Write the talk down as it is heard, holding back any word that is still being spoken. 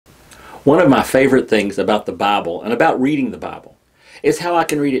One of my favorite things about the Bible and about reading the Bible is how I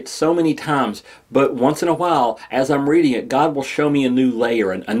can read it so many times, but once in a while, as I'm reading it, God will show me a new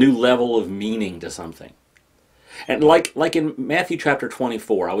layer, a new level of meaning to something. And like in Matthew chapter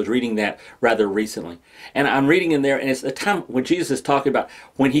 24, I was reading that rather recently. And I'm reading in there, and it's the time when Jesus is talking about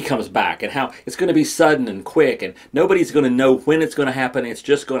when he comes back and how it's going to be sudden and quick, and nobody's going to know when it's going to happen. It's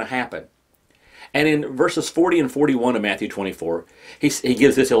just going to happen. And in verses 40 and 41 of Matthew 24, he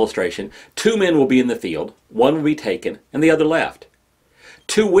gives this illustration. Two men will be in the field, one will be taken, and the other left.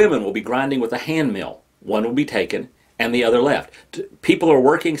 Two women will be grinding with a hand mill, one will be taken, and the other left. People are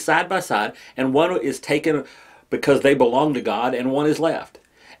working side by side, and one is taken because they belong to God, and one is left.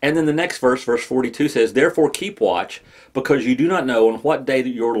 And then the next verse, verse 42 says, "Therefore keep watch, because you do not know on what day that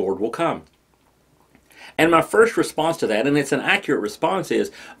your Lord will come." And my first response to that, and it's an accurate response,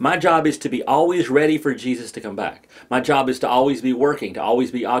 is my job is to be always ready for Jesus to come back. My job is to always be working, to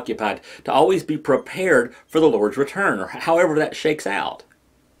always be occupied, to always be prepared for the Lord's return, or however that shakes out.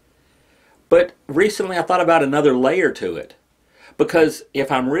 But recently I thought about another layer to it, because if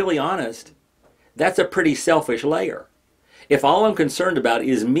I'm really honest, that's a pretty selfish layer. If all I'm concerned about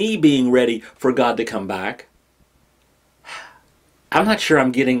is me being ready for God to come back, I'm not sure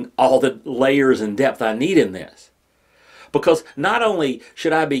I'm getting all the layers and depth I need in this. Because not only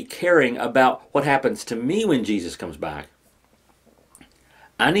should I be caring about what happens to me when Jesus comes back,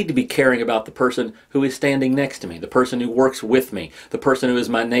 I need to be caring about the person who is standing next to me, the person who works with me, the person who is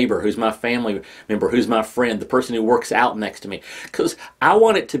my neighbor, who's my family member, who's my friend, the person who works out next to me. Because I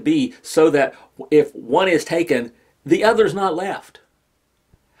want it to be so that if one is taken, the other's not left.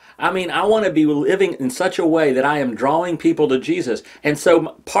 I mean, I want to be living in such a way that I am drawing people to Jesus. And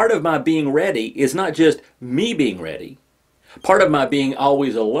so part of my being ready is not just me being ready. Part of my being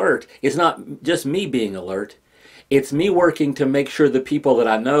always alert is not just me being alert. It's me working to make sure the people that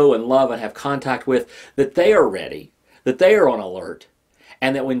I know and love and have contact with, that they are ready, that they are on alert.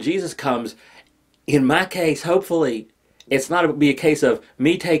 And that when Jesus comes, in my case, hopefully, it's not to be a case of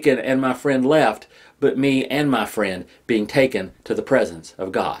me taken and my friend left, but me and my friend being taken to the presence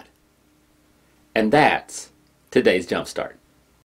of God. And that's today's Jumpstart.